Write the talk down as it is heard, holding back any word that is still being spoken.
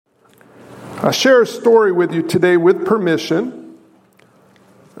I share a story with you today with permission.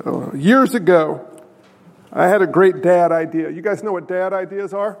 Years ago, I had a great dad idea. You guys know what dad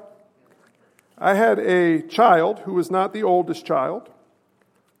ideas are? I had a child who was not the oldest child,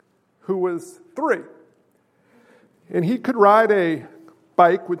 who was 3. And he could ride a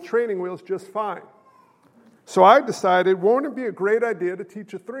bike with training wheels just fine. So I decided, won't it be a great idea to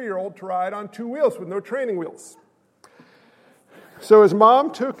teach a 3-year-old to ride on 2 wheels with no training wheels? So his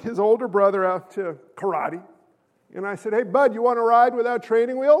mom took his older brother out to karate. And I said, hey, bud, you want to ride without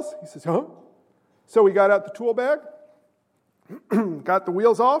training wheels? He says, huh? So we got out the tool bag, got the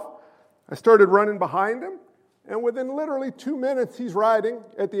wheels off. I started running behind him. And within literally 2 minutes, he's riding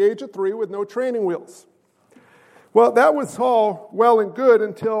at the age of 3 with no training wheels. Well, that was all well and good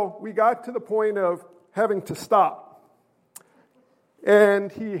until we got to the point of having to stop.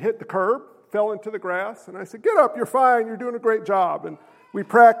 And he hit the curb, fell into the grass, and I said, get up, you're fine, you're doing a great job. And we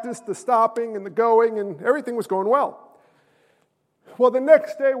practiced the stopping and the going, and everything was going well. Well, the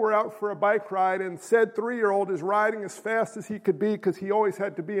next day we're out for a bike ride, and said 3-year-old is riding as fast as he could be because he always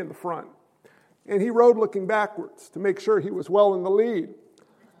had to be in the front. And he rode looking backwards to make sure he was well in the lead.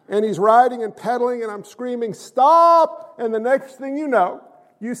 And he's riding and pedaling, and I'm screaming, stop! And the next thing you know,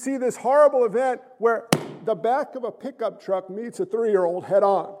 you see this horrible event where the back of a pickup truck meets a 3-year-old head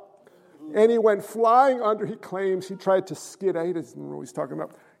on. And he went flying under. He claims he tried to skid. He doesn't know what he's talking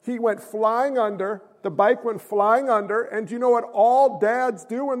about. He went flying under. The bike went flying under. And do you know what all dads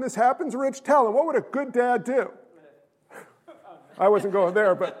do when this happens? Rich, tell him. What would a good dad do? I wasn't going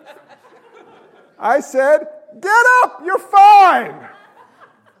there, but I said, get up, you're fine.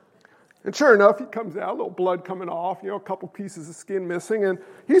 And sure enough, he comes out, a little blood coming off, a couple pieces of skin missing, and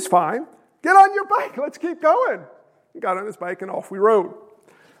he's fine. Get on your bike, let's keep going. He got on his bike and off we rode.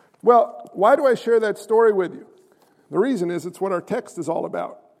 Well, why do I share that story with you? The reason is it's what our text is all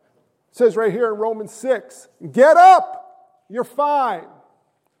about. It says right here in Romans 6, get up, you're fine.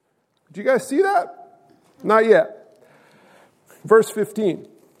 Do you guys see that? Not yet. Verse 15.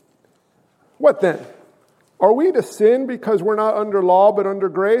 What then? Are we to sin because we're not under law but under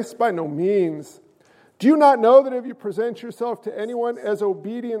grace? By no means. Do you not know that if you present yourself to anyone as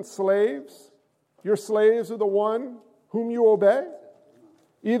obedient slaves, your slaves are the one whom you obey?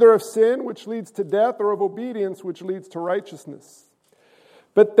 Either of sin, which leads to death, or of obedience, which leads to righteousness.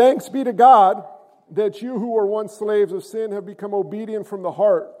 But thanks be to God that you who were once slaves of sin have become obedient from the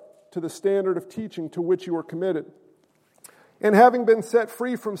heart to the standard of teaching to which you were committed. And having been set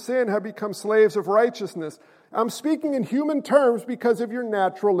free from sin, have become slaves of righteousness. I'm speaking in human terms because of your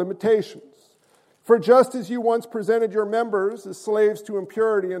natural limitations. For just as you once presented your members as slaves to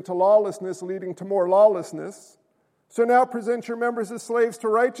impurity and to lawlessness, leading to more lawlessness, so now present your members as slaves to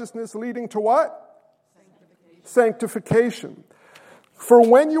righteousness, leading to what? Sanctification. For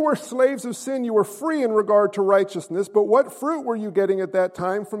when you were slaves of sin, you were free in regard to righteousness. But what fruit were you getting at that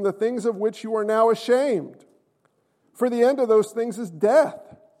time from the things of which you are now ashamed? For the end of those things is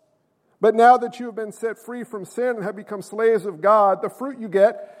death. But now that you have been set free from sin and have become slaves of God, the fruit you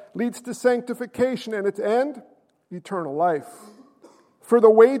get leads to sanctification, and its end, eternal life. For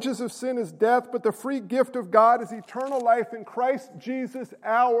the wages of sin is death, but the free gift of God is eternal life in Christ Jesus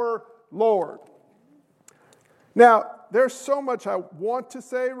our Lord. Now, there's so much I want to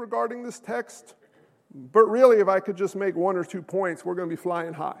say regarding this text, but really, if I could just make 1 or 2 points, we're going to be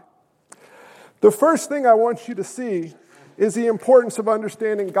flying high. The first thing I want you to see is the importance of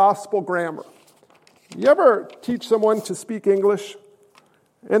understanding gospel grammar. You ever teach someone to speak English,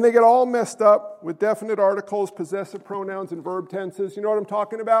 and they get all messed up with definite articles, possessive pronouns, and verb tenses? You know what I'm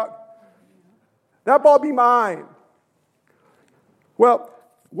talking about? That ball be mine. Well,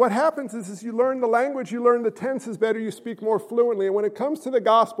 what happens is you learn the language, you learn the tenses better, you speak more fluently. And when it comes to the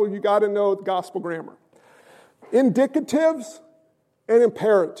gospel, you got to know the gospel grammar. Indicatives and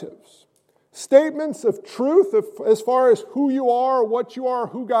imperatives. Statements of truth as far as who you are, what you are,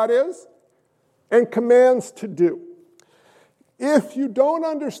 who God is, and commands to do. If you don't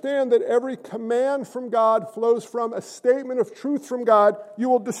understand that every command from God flows from a statement of truth from God, you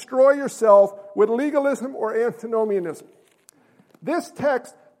will destroy yourself with legalism or antinomianism. This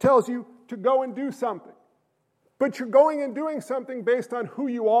text tells you to go and do something, but you're going and doing something based on who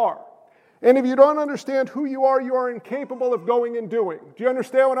you are. And if you don't understand who you are incapable of going and doing. Do you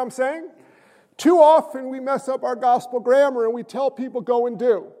understand what I'm saying? Too often we mess up our gospel grammar and we tell people go and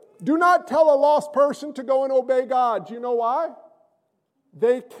do. Do not tell a lost person to go and obey God. Do you know why?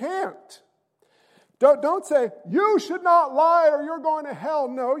 They can't. Don't say, you should not lie or you're going to hell.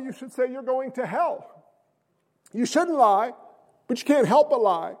 No, you should say you're going to hell. You shouldn't lie, but you can't help but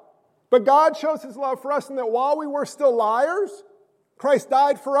lie. But God shows his love for us in that while we were still liars, Christ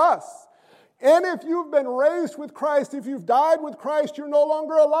died for us. And if you've been raised with Christ, if you've died with Christ, you're no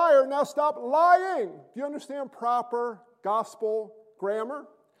longer a liar. Now stop lying. Do you understand proper gospel grammar?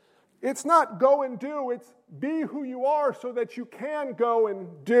 It's not go and do, it's be who you are so that you can go and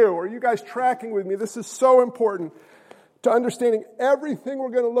do. Are you guys tracking with me? This is so important to understanding everything we're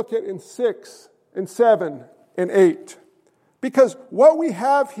going to look at in 6 and 7 and 8. Because what we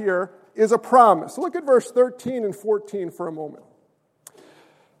have here is a promise. Look at verse 13 and 14 for a moment.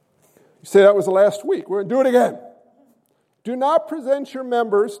 You say that was the last week. We're going to do it again. Do not present your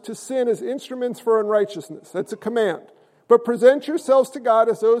members to sin as instruments for unrighteousness. That's a command. But present yourselves to God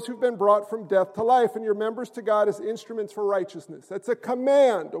as those who've been brought from death to life, and your members to God as instruments for righteousness. That's a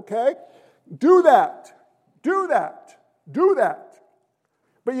command, okay? Do that. Do that. Do that.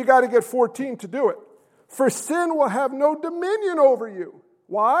 But you got to get 14 to do it. For sin will have no dominion over you.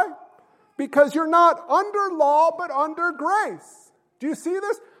 Why? Because you're not under law, but under grace. Do you see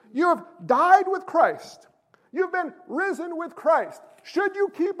this? You have died with Christ. You've been risen with Christ. Should you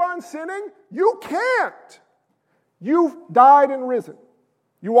keep on sinning? You can't. You've died and risen.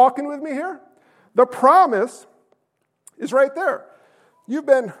 You walking with me here? The promise is right there. You've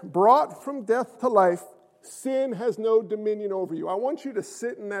been brought from death to life. Sin has no dominion over you. I want you to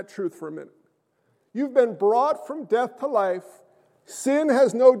sit in that truth for a minute. You've been brought from death to life. Sin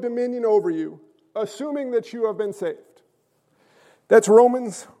has no dominion over you, assuming that you have been saved. That's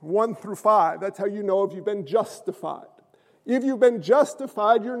Romans 1 through 5. That's how you know if you've been justified. If you've been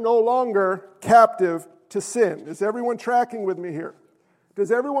justified, you're no longer captive to sin. Is everyone tracking with me here?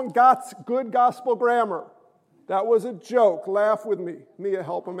 Does everyone got good gospel grammar? That was a joke. Laugh with me. Mia,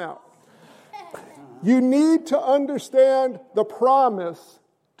 help him out. You need to understand the promise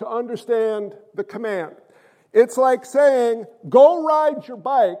to understand the command. It's like saying, go ride your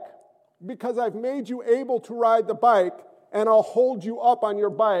bike because I've made you able to ride the bike, and I'll hold you up on your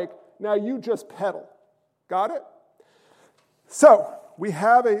bike. Now you just pedal. Got it? So, we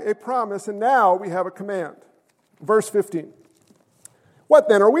have a promise, and now we have a command. Verse 15. What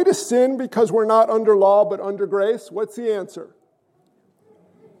then? Are we to sin because we're not under law but under grace? What's the answer?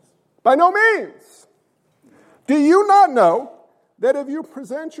 By no means. Do you not know that if you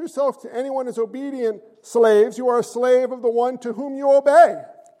present yourself to anyone as obedient slaves, you are a slave of the one to whom you obey,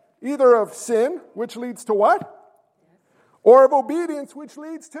 either of sin, which leads to what? Or of obedience, which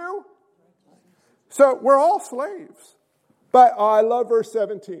leads to? So we're all slaves. But I love verse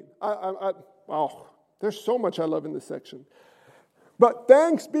 17. There's so much I love in this section. But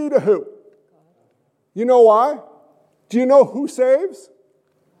thanks be to who? You know why? Do you know who saves?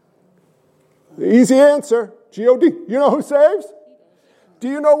 The easy answer, G-O-D. You know who saves? Do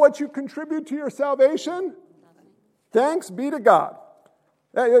you know what you contribute to your salvation? Thanks be to God.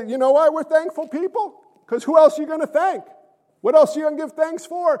 You know why we're thankful people? Because who else are you going to thank? What else are you going to give thanks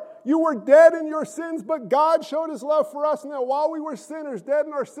for? You were dead in your sins, but God showed his love for us. And that while we were sinners, dead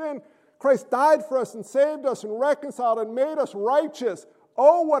in our sin, Christ died for us and saved us and reconciled and made us righteous.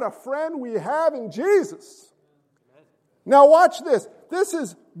 Oh, what a friend we have in Jesus. Now watch this. This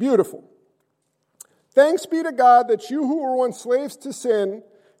is beautiful. Thanks be to God that you who were once slaves to sin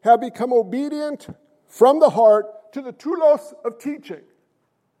have become obedient from the heart to the toulos of teaching.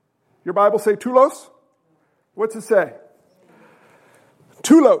 Your Bible say toulos? What's it say?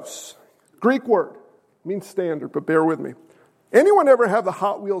 Toulos, Greek word, means standard, but bear with me. Anyone ever have the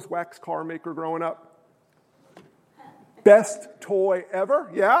Hot Wheels wax car maker growing up? Best toy ever,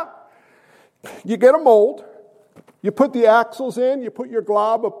 yeah? You get a mold, you put the axles in, you put your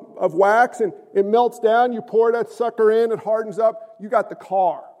glob of wax, and it melts down, you pour that sucker in, it hardens up, you got the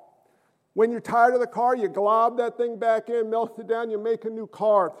car. When you're tired of the car, you glob that thing back in, melt it down, you make a new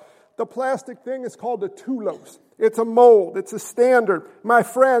car. The plastic thing is called a toulos. It's a mold. It's a standard. My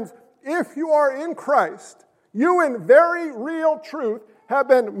friends, if you are in Christ, you in very real truth have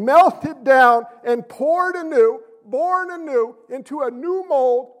been melted down and poured anew, born anew into a new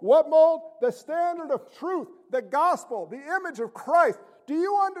mold. What mold? The standard of truth, the gospel, the image of Christ. Do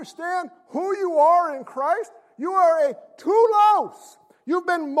you understand who you are in Christ? You are a toulos. You've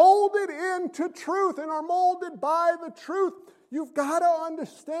been molded into truth and are molded by the truth. You've got to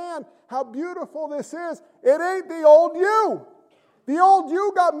understand how beautiful this is. It ain't the old you. The old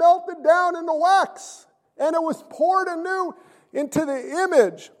you got melted down into wax, and it was poured anew into the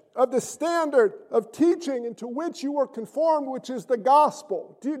image of the standard of teaching into which you were conformed, which is the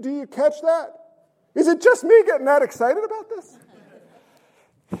gospel. Do you catch that? Is it just me getting that excited about this?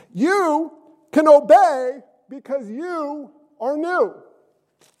 You can obey because you are new.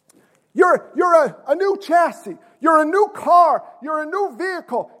 You're a new chassis. You're a new car. You're a new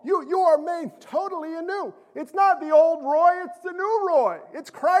vehicle. You are made totally anew. It's not the old Roy, it's the new Roy. It's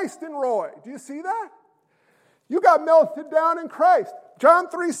Christ in Roy. Do you see that? You got melted down in Christ. John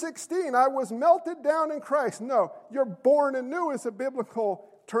 3:16, I was melted down in Christ. No, you're born anew is a biblical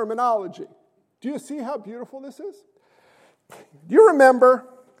terminology. Do you see how beautiful this is? Do you remember?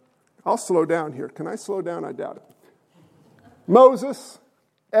 I'll slow down here. Can I slow down? I doubt it. Moses,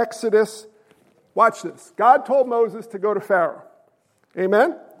 Exodus. Watch this. God told Moses to go to Pharaoh.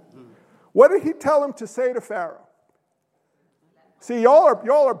 Amen? What did he tell him to say to Pharaoh? See, y'all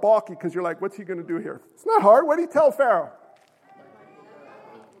are balky because you're like, what's he going to do here? It's not hard. What did he tell Pharaoh?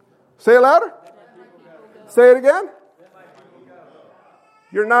 Say it louder. Say it again.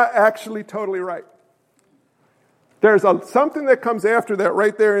 You're not actually totally right. There's something that comes after that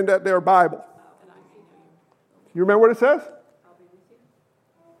right there in that their Bible. You remember what it says?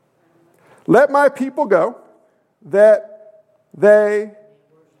 Let my people go, that they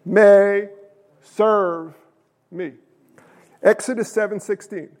may serve me. Exodus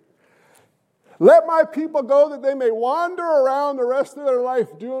 7:16. Let my people go that they may wander around the rest of their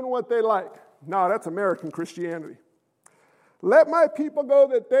life doing what they like. No, that's American Christianity. Let my people go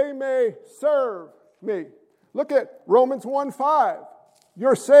that they may serve me. Look at Romans 1:5.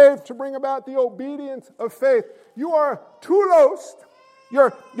 You're saved to bring about the obedience of faith. You are tulos.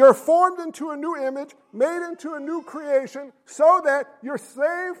 You're formed into a new image, made into a new creation, so that you're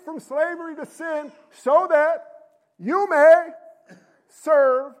saved from slavery to sin, so that you may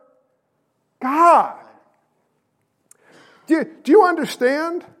serve God. Do you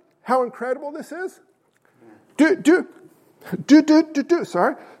understand how incredible this is? Do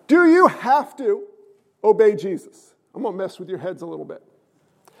you have to obey Jesus? I'm going to mess with your heads a little bit.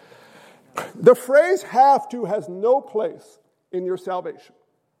 The phrase have to has no place in your salvation.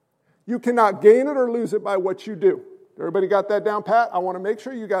 You cannot gain it or lose it by what you do. Everybody got that down pat? I want to make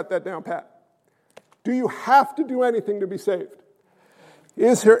sure you got that down pat. Do you have to do anything to be saved?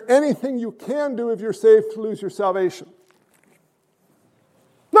 Is there anything you can do if you're saved to lose your salvation?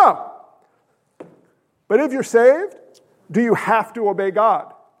 No. But if you're saved, do you have to obey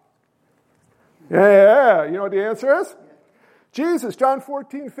God? Yeah. You know what the answer is? Jesus, John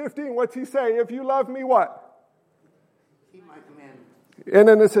 14:15, what's he say? If you love me, what? Keep my commandments. And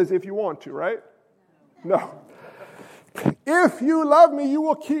then it says, if you want to, right? No. If you love me, you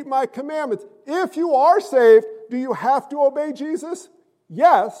will keep my commandments. If you are saved, do you have to obey Jesus?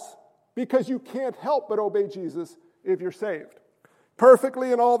 Yes, because you can't help but obey Jesus if you're saved.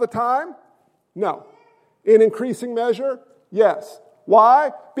 Perfectly and all the time? No. In increasing measure? Yes.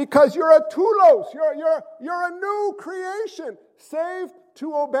 Why? Because you're a tulos. You're a new creation, saved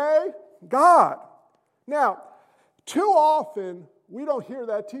to obey God. Now, too often, we don't hear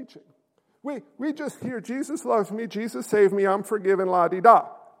that teaching. We just hear, Jesus loves me, Jesus saved me, I'm forgiven, la-di-da.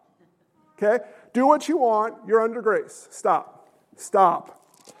 Okay? Do what you want, you're under grace. Stop.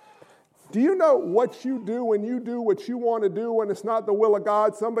 Do you know what you do when you do what you want to do when it's not the will of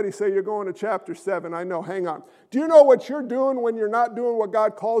God? Somebody say you're going to chapter 7. I know, hang on. Do you know what you're doing when you're not doing what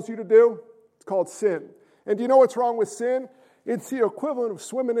God calls you to do? It's called sin. And do you know what's wrong with sin? It's the equivalent of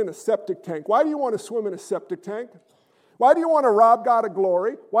swimming in a septic tank. Why do you want to swim in a septic tank? Why do you want to rob God of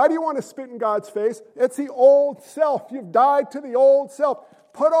glory? Why do you want to spit in God's face? It's the old self. You've died to the old self.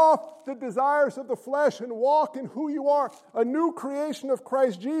 Put off the desires of the flesh and walk in who you are, a new creation of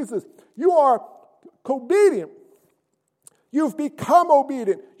Christ Jesus. You are obedient. You've become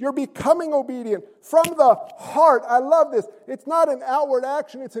obedient. You're becoming obedient from the heart. I love this. It's not an outward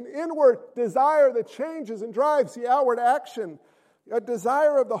action. It's an inward desire that changes and drives the outward action. A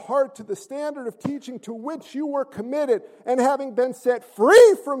desire of the heart to the standard of teaching to which you were committed, and having been set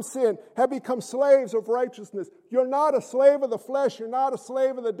free from sin, have become slaves of righteousness. You're not a slave of the flesh. You're not a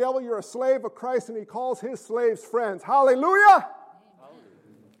slave of the devil. You're a slave of Christ, and he calls his slaves friends. Hallelujah!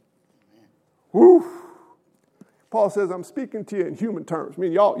 Woo! Paul says, I'm speaking to you in human terms. I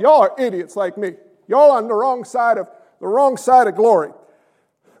mean, y'all are idiots like me. Y'all on the wrong side of glory.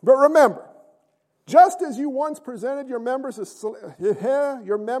 But remember, just as you once presented your members as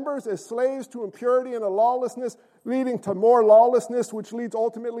slaves to impurity and a lawlessness, leading to more lawlessness, which leads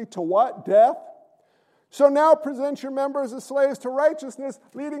ultimately to what? Death. So now present your members as slaves to righteousness,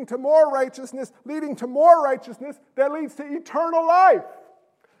 leading to more righteousness, that leads to eternal life.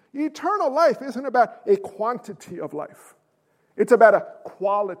 Eternal life isn't about a quantity of life. It's about a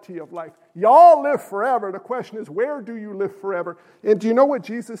quality of life. Y'all live forever. The question is, where do you live forever? And do you know what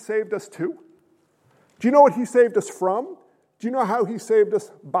Jesus saved us to? Do you know what he saved us from? Do you know how he saved us?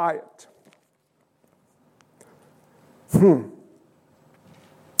 By it.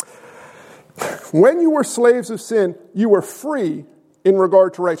 When you were slaves of sin, you were free in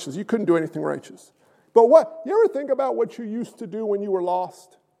regard to righteousness. You couldn't do anything righteous. But you ever think about what you used to do when you were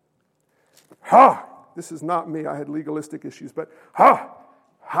lost? This is not me. I had legalistic issues, but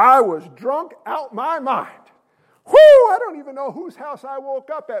I was drunk out my mind. I don't even know whose house I woke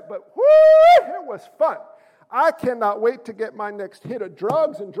up at, but it was fun. I cannot wait to get my next hit of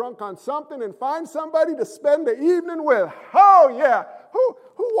drugs and drunk on something and find somebody to spend the evening with. Oh, yeah.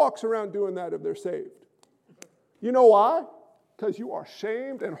 Who walks around doing that if they're saved? You know why? Because you are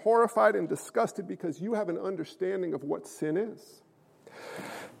shamed and horrified and disgusted because you have an understanding of what sin is.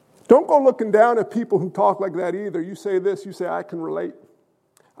 Don't go looking down at people who talk like that either. You say this, you say, I can relate.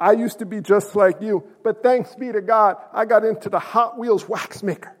 I used to be just like you, but thanks be to God, I got into the Hot Wheels wax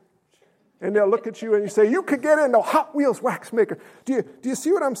maker. And they'll look at you and you say, you could get into a Hot Wheels wax maker. Do you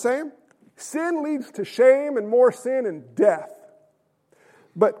see what I'm saying? Sin leads to shame and more sin and death.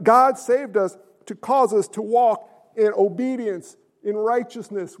 But God saved us to cause us to walk in obedience, in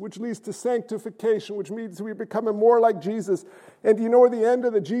righteousness, which leads to sanctification, which means we're becoming more like Jesus. And do you know where the end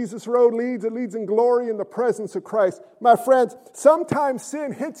of the Jesus road leads? It leads in glory in the presence of Christ. My friends, sometimes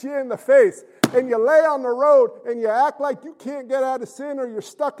sin hits you in the face and you lay on the road and you act like you can't get out of sin or you're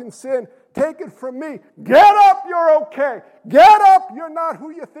stuck in sin. Take it from me. Get up, you're okay. Get up, you're not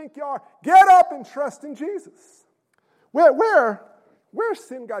who you think you are. Get up and trust in Jesus. Where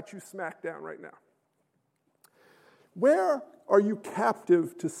sin got you smacked down right now? Where are you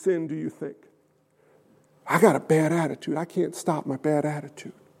captive to sin, do you think? I got a bad attitude. I can't stop my bad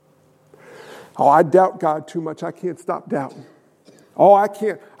attitude. Oh, I doubt God too much. I can't stop doubting. Oh, I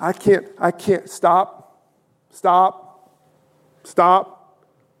can't stop.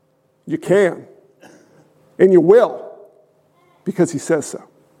 You can. And you will. Because he says so.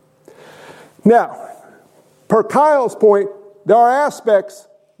 Now, per Kyle's point, there are aspects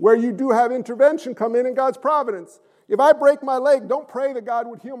where you do have intervention come in God's providence. If I break my leg, don't pray that God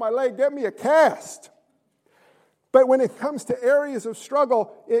would heal my leg. Get me a cast. But when it comes to areas of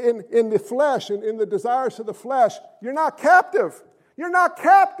struggle in the flesh and in the desires of the flesh, you're not captive. You're not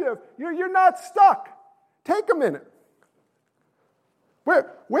captive. You're not stuck. Take a minute.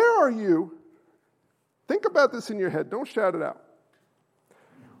 Where are you? Think about this in your head. Don't shout it out.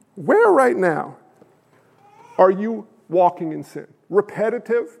 Where right now are you walking in sin?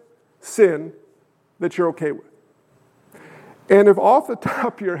 Repetitive sin that you're okay with. And if off the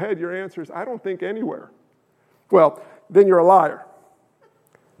top of your head your answer is, I don't think anywhere, well, then you're a liar.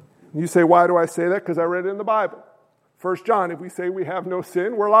 You say, why do I say that? Because I read it in the Bible. 1 John, if we say we have no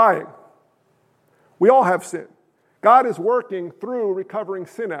sin, we're lying. We all have sin. God is working through recovering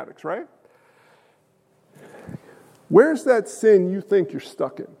sin addicts, right? Where's that sin you think you're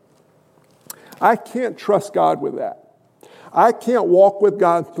stuck in? I can't trust God with that. I can't walk with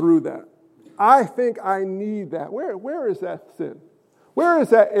God through that. I think I need that. Where is that sin? Where is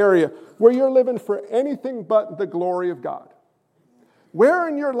that area where you're living for anything but the glory of God? Where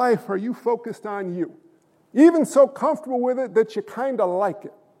in your life are you focused on you? Even so comfortable with it that you kind of like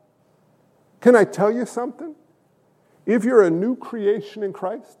it. Can I tell you something? If you're a new creation in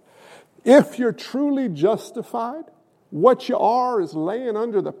Christ, if you're truly justified, what you are is laying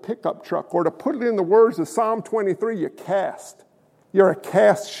under the pickup truck, or to put it in the words of Psalm 23, you're cast. You're a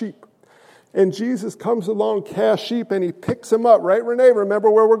cast sheep. And Jesus comes along, cast sheep, and he picks them up. Right, Renee? Remember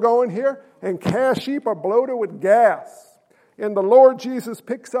where we're going here? And cast sheep are bloated with gas. And the Lord Jesus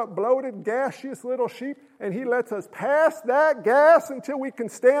picks up bloated, gaseous little sheep, and he lets us pass that gas until we can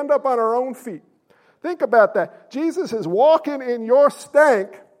stand up on our own feet. Think about that. Jesus is walking in your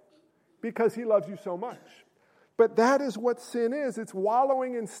stank because he loves you so much. But that is what sin is. It's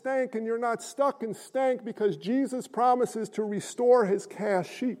wallowing in stank, and you're not stuck in stank because Jesus promises to restore his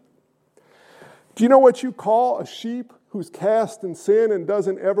cast sheep. Do you know what you call a sheep who's cast in sin and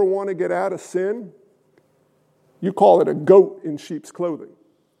doesn't ever want to get out of sin? You call it a goat in sheep's clothing.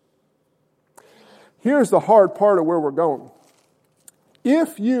 Here's the hard part of where we're going.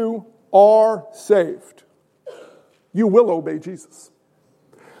 If you are saved, you will obey Jesus.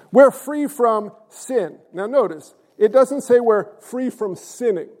 We're free from sin. Now notice, it doesn't say we're free from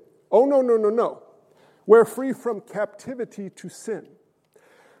sinning. Oh, no. We're free from captivity to sin.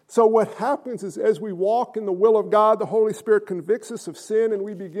 So what happens is as we walk in the will of God, the Holy Spirit convicts us of sin and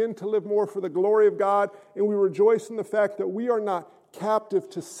we begin to live more for the glory of God, and we rejoice in the fact that we are not captive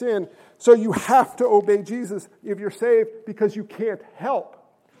to sin. So you have to obey Jesus if you're saved because you can't help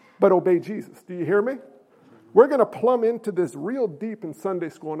but obey Jesus. Do you hear me? We're going to plumb into this real deep in Sunday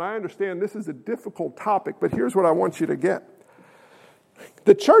school, and I understand this is a difficult topic, but here's what I want you to get.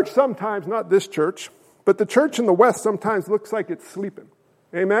 The church sometimes, not this church, but the church in the West sometimes looks like it's sleeping.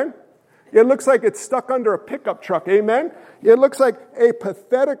 Amen? It looks like it's stuck under a pickup truck. Amen? It looks like a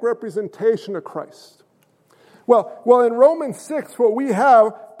pathetic representation of Christ. Well, in Romans 6, what we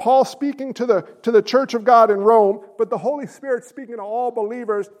have, Paul speaking to the church of God in Rome, but the Holy Spirit speaking to all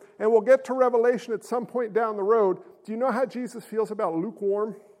believers, and we'll get to Revelation at some point down the road. Do you know how Jesus feels about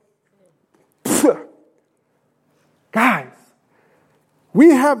lukewarm? Guys, we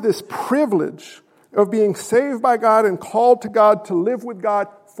have this privilege of being saved by God and called to God to live with God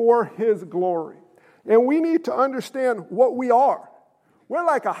for His glory. And we need to understand what we are. We're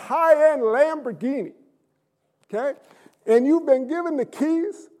like a high-end Lamborghini, okay? And you've been given the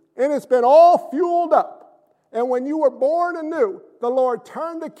keys, and it's been all fueled up. And when you were born anew, the Lord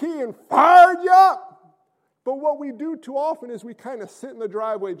turned the key and fired you up. But what we do too often is we kind of sit in the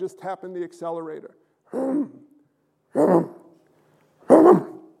driveway just tapping the accelerator.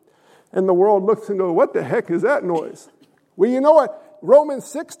 And the world looks and goes, what the heck is that noise? Well, you know what Romans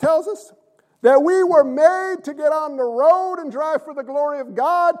 6 tells us? That we were made to get on the road and drive for the glory of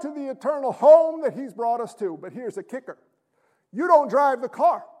God to the eternal home that He's brought us to. But here's the kicker. You don't drive the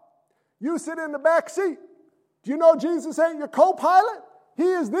car. You sit in the back seat. Do you know Jesus ain't your co-pilot? He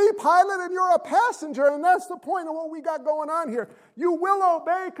is the pilot and you're a passenger, and that's the point of what we got going on here. You will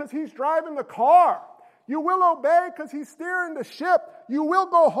obey because He's driving the car. You will obey because He's steering the ship. You will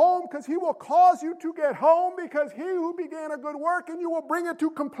go home because He will cause you to get home, because He who began a good work and you will bring it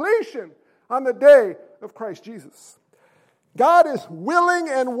to completion on the day of Christ Jesus. God is willing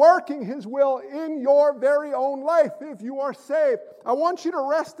and working His will in your very own life if you are saved. I want you to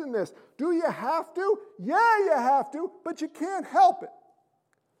rest in this. Do you have to? Yeah, you have to, but you can't help it.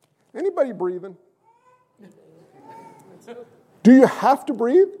 Anybody breathing? Do you have to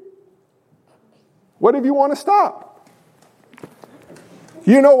breathe? What if you want to stop?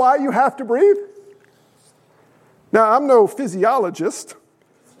 You know why you have to breathe? Now, I'm no physiologist,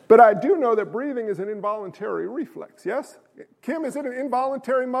 but I do know that breathing is an involuntary reflex, yes? Kim, is it an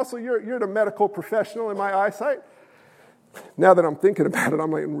involuntary muscle? You're the medical professional in my eyesight. Now that I'm thinking about it,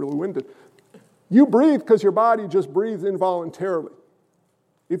 I'm getting really winded. You breathe because your body just breathes involuntarily.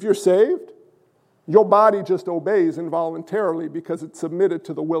 If you're saved, your body just obeys involuntarily because it's submitted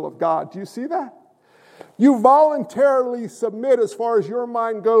to the will of God. Do you see that? You voluntarily submit, as far as your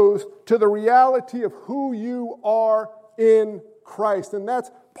mind goes, to the reality of who you are in Christ. And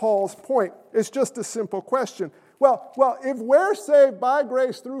that's Paul's point. It's just a simple question. Well, if we're saved by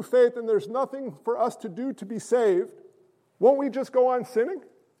grace through faith and there's nothing for us to do to be saved, won't we just go on sinning?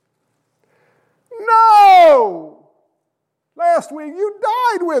 No! Last week, you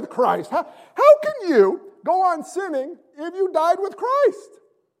died with Christ. How can you go on sinning if you died with Christ?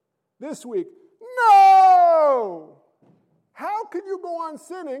 This week, no! How can you go on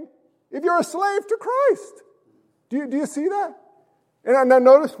sinning if you're a slave to Christ? Do you see that? And now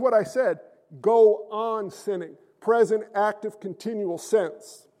notice what I said. Go on sinning. Present, active, continual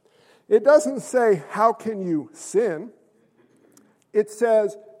sense. It doesn't say, how can you sin? It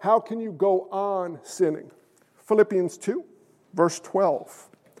says, how can you go on sinning? Philippians 2, verse 12.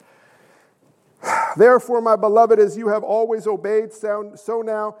 Therefore, my beloved, as you have always obeyed, so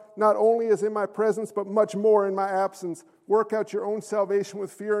now, not only as in my presence, but much more in my absence, work out your own salvation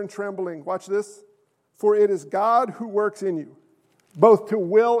with fear and trembling. Watch this. For it is God who works in you, both to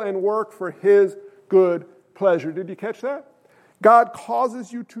will and work for His good pleasure. Did you catch that? God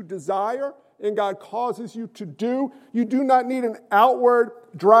causes you to desire, and God causes you to do. You do not need an outward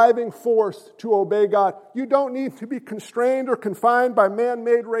driving force to obey God. You don't need to be constrained or confined by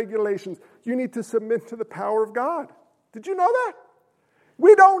man-made regulations. You need to submit to the power of God. Did you know that?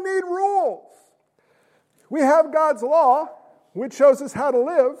 We don't need rules. We have God's law, which shows us how to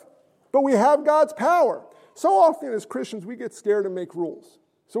live, but we have God's power. So often as Christians, we get scared and make rules.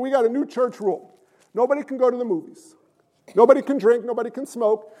 So we got a new church rule. Nobody can go to the movies. Nobody can drink. Nobody can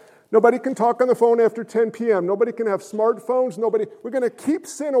smoke. Nobody can talk on the phone after 10 p.m. Nobody can have smartphones. We're going to keep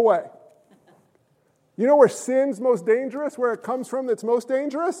sin away. You know where sin's most dangerous, where it comes from that's most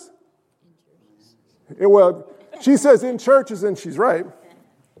dangerous? Well, she says in churches, and she's right.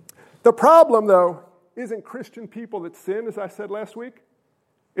 The problem, though, isn't Christian people that sin, as I said last week.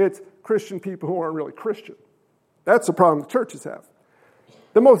 It's Christian people who aren't really Christian. That's the problem the churches have.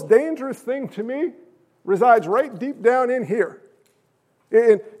 The most dangerous thing to me resides right deep down in here,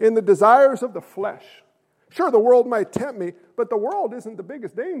 in the desires of the flesh. Sure, the world might tempt me, but the world isn't the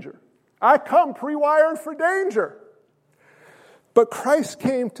biggest danger. I come pre-wired for danger. But Christ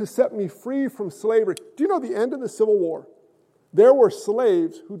came to set me free from slavery. Do you know the end of the Civil War? There were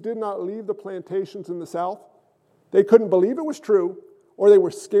slaves who did not leave the plantations in the South. They couldn't believe it was true, or they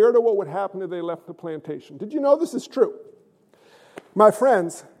were scared of what would happen if they left the plantation. Did you know this is true? My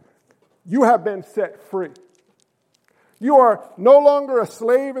friends, You have been set free. You are no longer a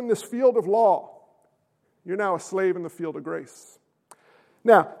slave in this field of law. You're now a slave in the field of grace.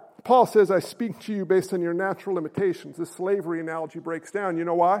 Now, Paul says, I speak to you based on your natural limitations. This slavery analogy breaks down. You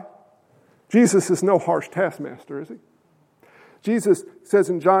know why? Jesus is no harsh taskmaster, is he? Jesus says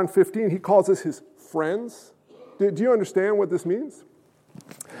in John 15, he calls us his friends. Do you understand what this means?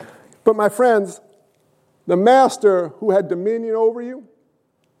 But my friends, the master who had dominion over you,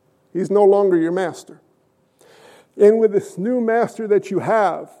 he's no longer your master. And with this new master that you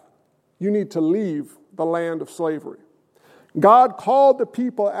have, you need to leave the land of slavery. God called the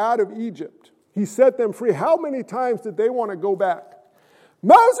people out of Egypt. He set them free. How many times did they want to go back?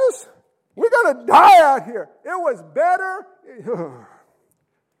 Moses, we're going to die out here. It was better. It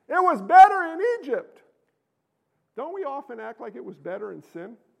was better in Egypt. Don't we often act like it was better in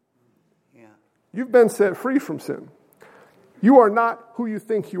sin? Yeah. You've been set free from sin. You are not who you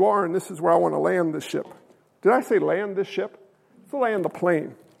think you are, and this is where I want to land this ship. Did I say land this ship? Let's land the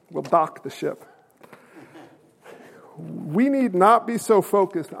plane. We'll dock the ship. We need not be so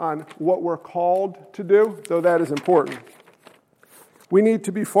focused on what we're called to do, though that is important. We need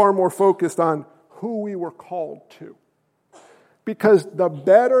to be far more focused on who we were called to. Because the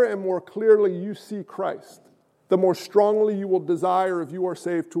better and more clearly you see Christ, the more strongly you will desire, if you are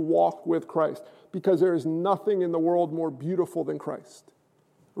saved, to walk with Christ. Because there is nothing in the world more beautiful than Christ.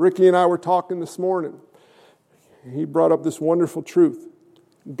 Ricky and I were talking this morning. He brought up this wonderful truth.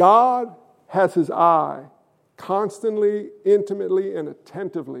 God has his eye constantly, intimately, and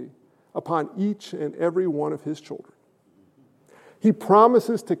attentively upon each and every one of his children. He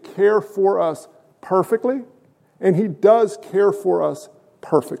promises to care for us perfectly, and he does care for us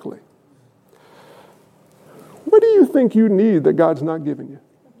perfectly. What do you think you need that God's not giving you?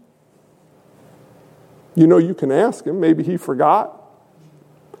 You know, you can ask him. Maybe he forgot.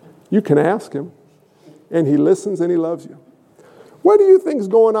 You can ask him, and he listens and he loves you. What do you think's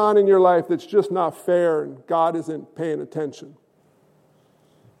going on in your life that's just not fair and God isn't paying attention?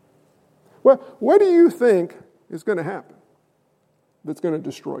 What do you think is going to happen that's going to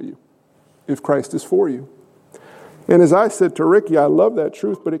destroy you if Christ is for you? And as I said to Ricky, I love that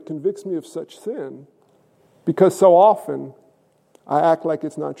truth, but it convicts me of such sin because so often I act like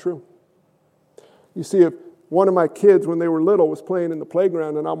it's not true. You see, if one of my kids, when they were little, was playing in the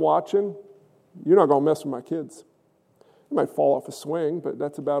playground and I'm watching, you're not going to mess with my kids. You might fall off a swing, but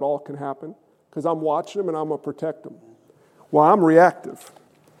that's about all can happen because I'm watching them and I'm going to protect them. Well, I'm reactive.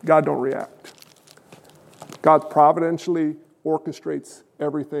 God don't react. God providentially orchestrates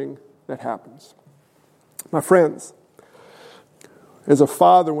everything that happens. My friends, as a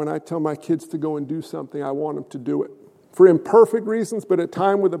father, when I tell my kids to go and do something, I want them to do it. For imperfect reasons, but at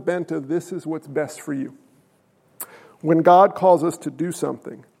time with a bent of this is what's best for you. When God calls us to do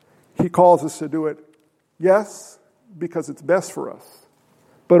something, he calls us to do it, yes, because it's best for us.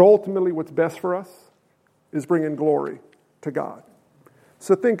 But ultimately what's best for us is bringing glory to God.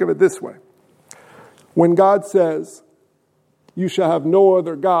 So think of it this way. When God says, you shall have no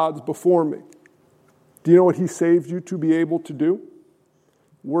other gods before me, do you know what he saved you to be able to do?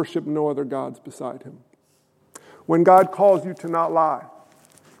 Worship no other gods beside him. When God calls you to not lie,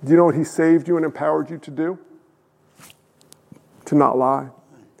 do you know what he saved you and empowered you to do? To not lie.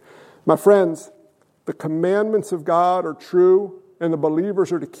 My friends, the commandments of God are true, and the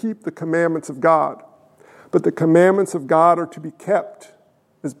believers are to keep the commandments of God. But the commandments of God are to be kept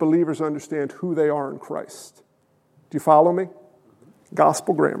as believers understand who they are in Christ. Do you follow me?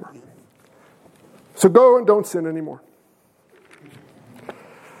 Gospel grammar. So go and don't sin anymore.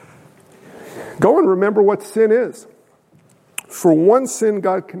 Go and remember what sin is. For one sin,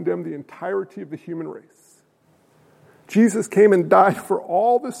 God condemned the entirety of the human race. Jesus came and died for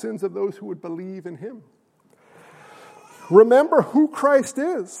all the sins of those who would believe in him. Remember who Christ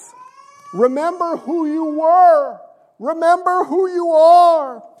is. Remember who you were. Remember who you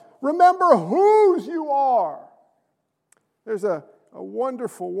are. Remember whose you are. There's a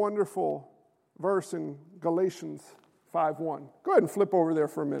wonderful, wonderful verse in Galatians 5:1. Go ahead and flip over there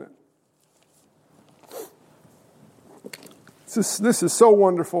for a minute. This is so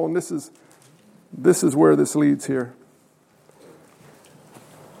wonderful, and this is where this leads here.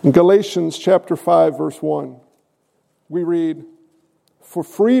 In Galatians chapter 5, verse 1, we read, "For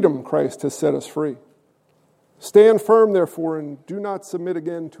freedom Christ has set us free. Stand firm, therefore, and do not submit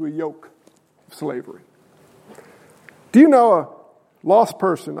again to a yoke of slavery." Do you know a lost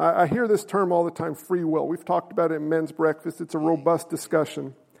person? I hear this term all the time, free will. We've talked about it in men's breakfast. It's a robust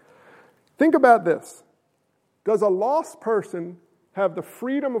discussion. Think about this. Does a lost person have the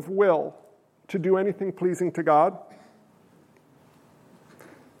freedom of will to do anything pleasing to God?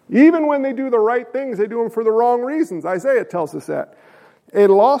 Even when they do the right things, they do them for the wrong reasons. Isaiah tells us that. A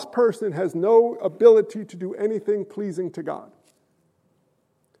lost person has no ability to do anything pleasing to God.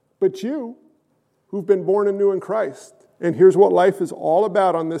 But you, who've been born anew in Christ, and here's what life is all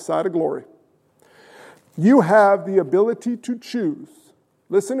about on this side of glory, you have the ability to choose.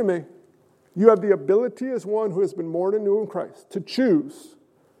 Listen to me. You have the ability as one who has been born anew in Christ to choose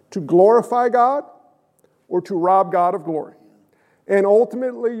to glorify God or to rob God of glory. And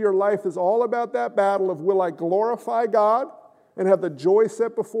ultimately, your life is all about that battle of, will I glorify God and have the joy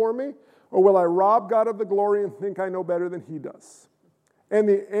set before me, or will I rob God of the glory and think I know better than He does? And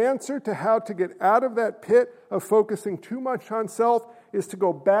the answer to how to get out of that pit of focusing too much on self is to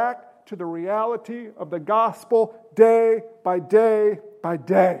go back to the reality of the gospel day by day by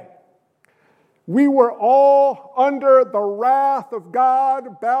day. We were all under the wrath of God,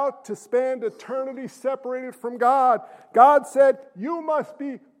 about to spend eternity separated from God. God said, you must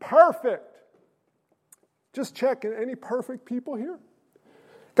be perfect. Just checking, any perfect people here?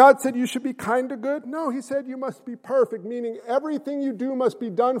 God said you should be kind to good? No, He said you must be perfect, meaning everything you do must be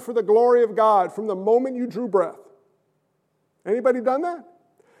done for the glory of God from the moment you drew breath. Anybody done that?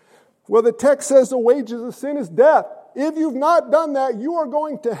 Well, the text says the wages of sin is death. If you've not done that, you are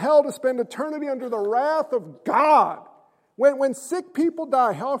going to hell to spend eternity under the wrath of God. When sick people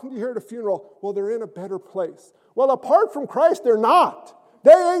die, how often do you hear at a funeral? Well, they're in a better place. Well, apart from Christ, they're not.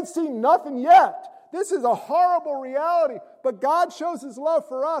 They ain't seen nothing yet. This is a horrible reality. But God shows His love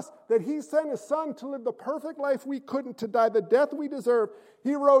for us, that He sent His Son to live the perfect life we couldn't, to die the death we deserve.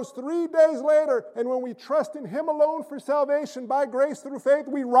 He rose 3 days later, and when we trust in Him alone for salvation by grace through faith,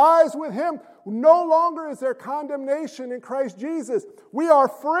 we rise with Him. No longer is there condemnation in Christ Jesus. We are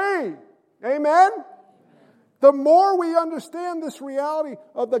free. Amen? The more we understand this reality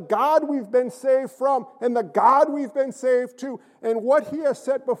of the God we've been saved from and the God we've been saved to and what He has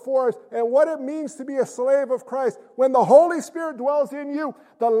set before us and what it means to be a slave of Christ, when the Holy Spirit dwells in you,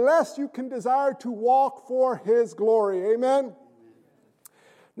 the less you can desire to walk for His glory. Amen?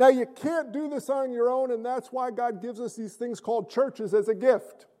 Now, you can't do this on your own, and that's why God gives us these things called churches as a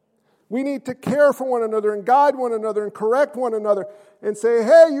gift. We need to care for one another and guide one another and correct one another and say,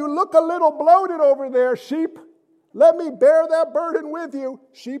 hey, you look a little bloated over there, sheep. Let me bear that burden with you.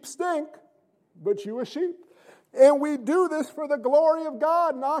 Sheep stink, but you a sheep. And we do this for the glory of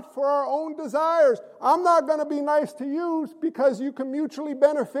God, not for our own desires. I'm not going to be nice to you because you can mutually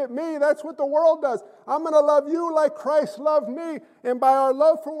benefit me. That's what the world does. I'm going to love you like Christ loved me. And by our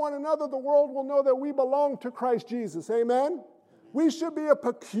love for one another, the world will know that we belong to Christ Jesus. Amen? We should be a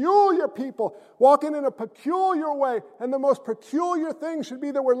peculiar people, walking in a peculiar way. And the most peculiar thing should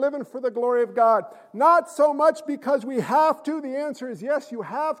be that we're living for the glory of God. Not so much because we have to. The answer is yes, you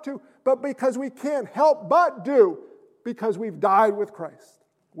have to. But because we can't help but do, because we've died with Christ.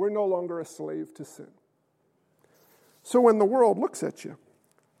 We're no longer a slave to sin. So when the world looks at you,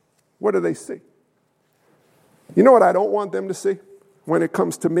 what do they see? You know what I don't want them to see when it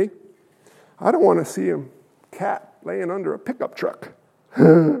comes to me? I don't want to see a cat laying under a pickup truck.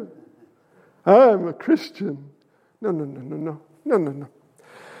 I'm a Christian. No.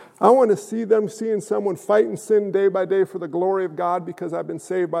 I want to see them seeing someone fighting sin day by day for the glory of God because I've been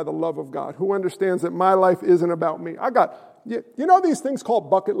saved by the love of God, who understands that my life isn't about me. You know these things called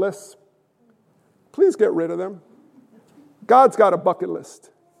bucket lists? Please get rid of them. God's got a bucket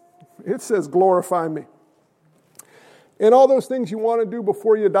list. It says, glorify me. And all those things you want to do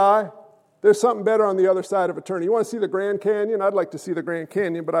before you die, there's something better on the other side of eternity. You want to see the Grand Canyon? I'd like to see the Grand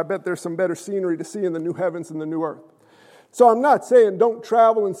Canyon, but I bet there's some better scenery to see in the new heavens and the new earth. So I'm not saying don't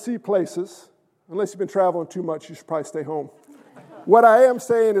travel and see places. Unless you've been traveling too much, you should probably stay home. What I am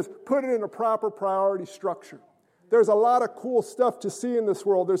saying is put it in a proper priority structure. There's a lot of cool stuff to see in this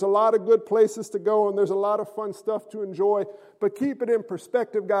world. There's a lot of good places to go, and there's a lot of fun stuff to enjoy. But keep it in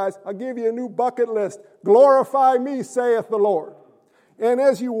perspective, guys. I'll give you a new bucket list. Glorify me, saith the Lord. And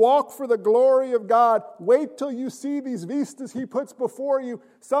as you walk for the glory of God, wait till you see these vistas He puts before you,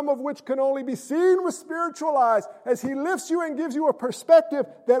 some of which can only be seen with spiritual eyes, as He lifts you and gives you a perspective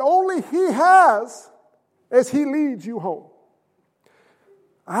that only He has as He leads you home.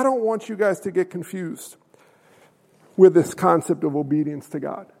 I don't want you guys to get confused with this concept of obedience to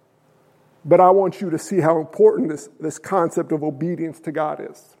God. But I want you to see how important this concept of obedience to God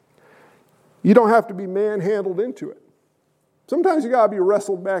is. You don't have to be manhandled into it. Sometimes you got to be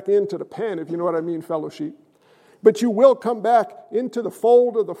wrestled back into the pen, if you know what I mean, fellow sheep. But you will come back into the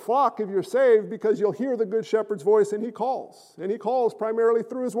fold of the flock if you're saved, because you'll hear the good shepherd's voice and He calls. And He calls primarily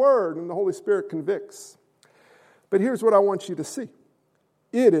through His word, and the Holy Spirit convicts. But here's what I want you to see.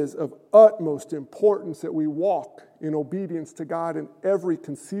 it is of utmost importance that we walk in obedience to God in every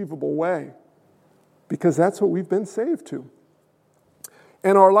conceivable way, because that's what we've been saved to.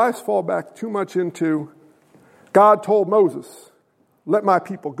 And our lives fall back too much into, God told Moses, let my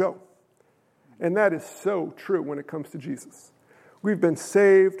people go. And that is so true when it comes to Jesus. We've been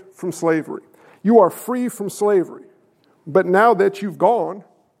saved from slavery. You are free from slavery. But now that you've gone,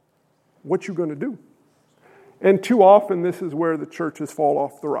 what you going to do? And too often, this is where the churches fall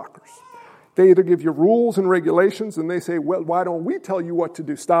off the rockers. They either give you rules and regulations, and they say, well, why don't we tell you what to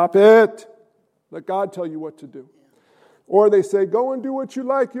do? Stop it. Let God tell you what to do. Or they say, go and do what you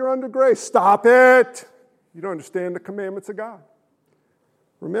like. You're under grace. Stop it. You don't understand the commandments of God.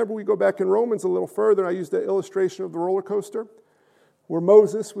 Remember, we go back in Romans a little further, and I used that illustration of the roller coaster, where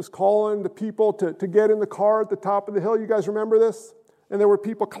Moses was calling the people to get in the car at the top of the hill. You guys remember this? And there were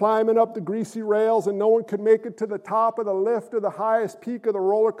people climbing up the greasy rails, and no one could make it to the top of the lift or the highest peak of the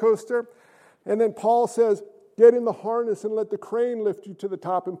roller coaster. And then Paul says, get in the harness and let the crane lift you to the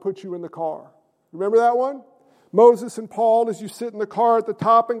top and put you in the car. Remember that one? Moses and Paul, as you sit in the car at the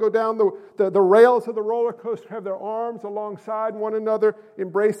top and go down the rails of the roller coaster, have their arms alongside one another,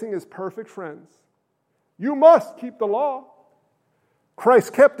 embracing as perfect friends. You must keep the law.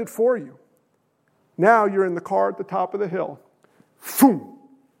 Christ kept it for you. Now you're in the car at the top of the hill. Boom!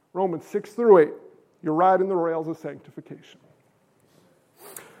 Romans 6-8. You're riding the rails of sanctification.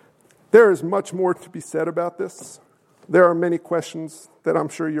 There is much more to be said about this. There are many questions that I'm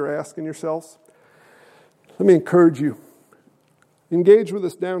sure you're asking yourselves. Let me encourage you. Engage with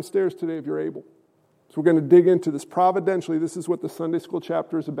us downstairs today if you're able. So we're going to dig into this providentially. This is what the Sunday school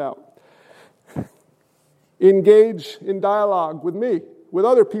chapter is about. Engage in dialogue with me, with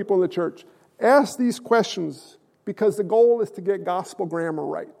other people in the church. Ask these questions, because the goal is to get gospel grammar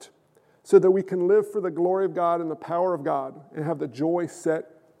right so that we can live for the glory of God and the power of God and have the joy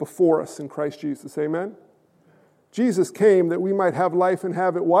set before us in Christ Jesus. Amen? Jesus came that we might have life and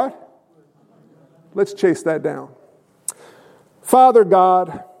have it what? Let's chase that down. Father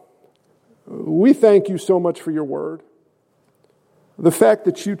God, we thank you so much for your word. The fact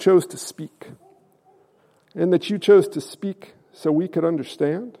that you chose to speak, and that you chose to speak so we could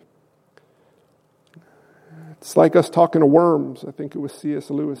understand. It's like us talking to worms, I think it was C.S.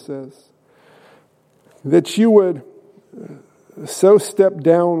 Lewis says. That you would so step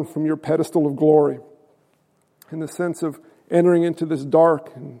down from your pedestal of glory in the sense of entering into this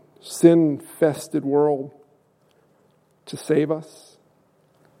dark and sin-fested world to save us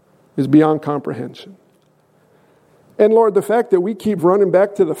is beyond comprehension. And Lord, the fact that we keep running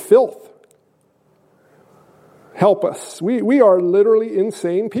back to the filth, help us. We are literally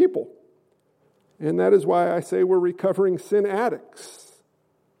insane people. And that is why I say we're recovering sin addicts.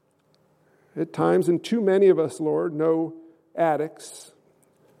 At times, and too many of us, Lord, know addicts,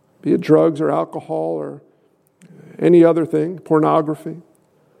 be it drugs or alcohol or any other thing, pornography.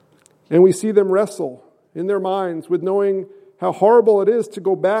 And we see them wrestle in their minds with knowing how horrible it is to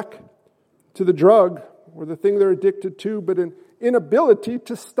go back to the drug or the thing they're addicted to, but an inability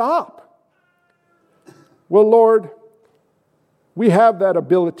to stop. Well, Lord, we have that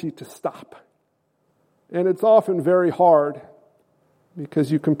ability to stop. And it's often very hard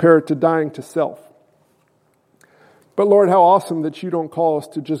because you compare it to dying to self. But Lord, how awesome that you don't call us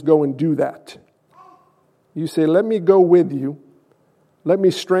to just go and do that. You say, let me go with you. Let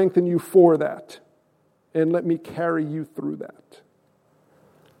me strengthen you for that. And let me carry you through that.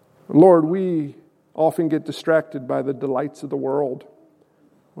 Lord, we often get distracted by the delights of the world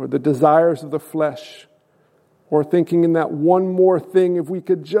or the desires of the flesh, or thinking in that one more thing, if we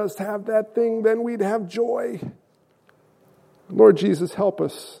could just have that thing, then we'd have joy. Lord Jesus, help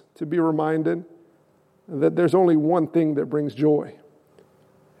us to be reminded that there's only one thing that brings joy,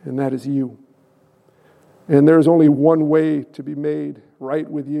 and that is you. And there's only one way to be made right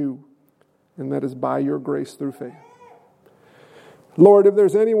with you, and that is by your grace through faith. Lord, if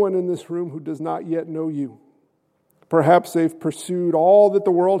there's anyone in this room who does not yet know you, perhaps they've pursued all that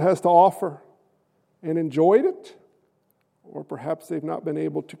the world has to offer and enjoyed it, or perhaps they've not been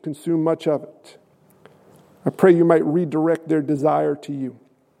able to consume much of it. I pray you might redirect their desire to you,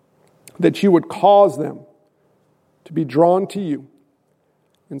 that you would cause them to be drawn to you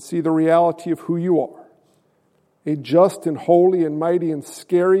and see the reality of who you are, a just and holy and mighty and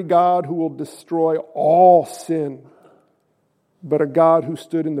scary God who will destroy all sin, but a God who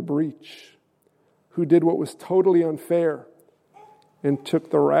stood in the breach, who did what was totally unfair, and took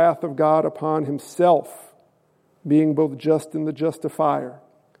the wrath of God upon himself, being both just and the justifier,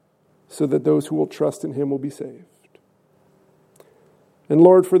 so that those who will trust in him will be saved. And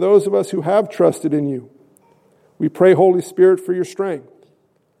Lord, for those of us who have trusted in you, we pray, Holy Spirit, for your strength.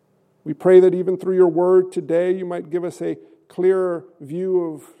 We pray that even through your word today, you might give us a clearer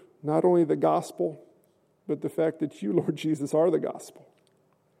view of not only the gospel, but the fact that you, Lord Jesus, are the gospel.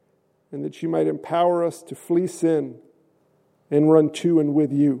 And that you might empower us to flee sin and run to and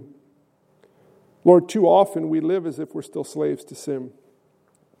with you. Lord, too often we live as if we're still slaves to sin,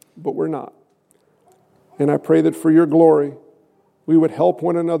 but we're not. And I pray that for your glory, we would help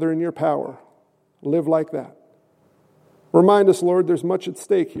one another in your power. Live like that. Remind us, Lord, there's much at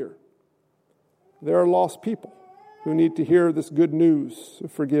stake here. There are lost people who need to hear this good news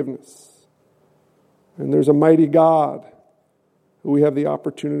of forgiveness. And there's a mighty God who we have the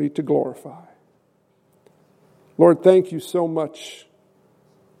opportunity to glorify. Lord, thank you so much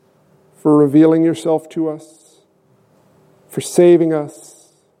for revealing yourself to us, for saving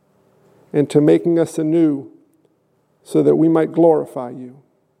us, and to making us anew so that we might glorify you.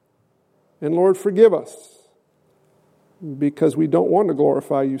 And Lord, forgive us because we don't want to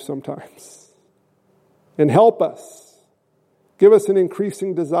glorify you sometimes. And help us. Give us an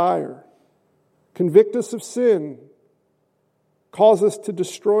increasing desire. Convict us of sin. Cause us to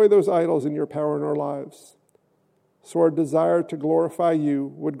destroy those idols in your power in our lives, so our desire to glorify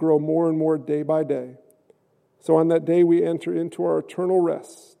you would grow more and more day by day. So on that day we enter into our eternal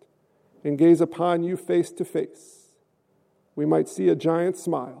rest and gaze upon you face to face. We might see a giant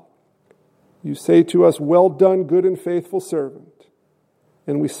smile. You say to us, "Well done, good and faithful servant."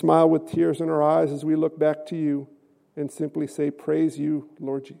 And we smile with tears in our eyes as we look back to you and simply say, "Praise you,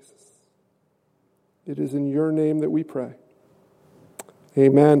 Lord Jesus." It is in your name that we pray.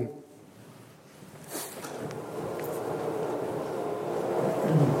 Amen.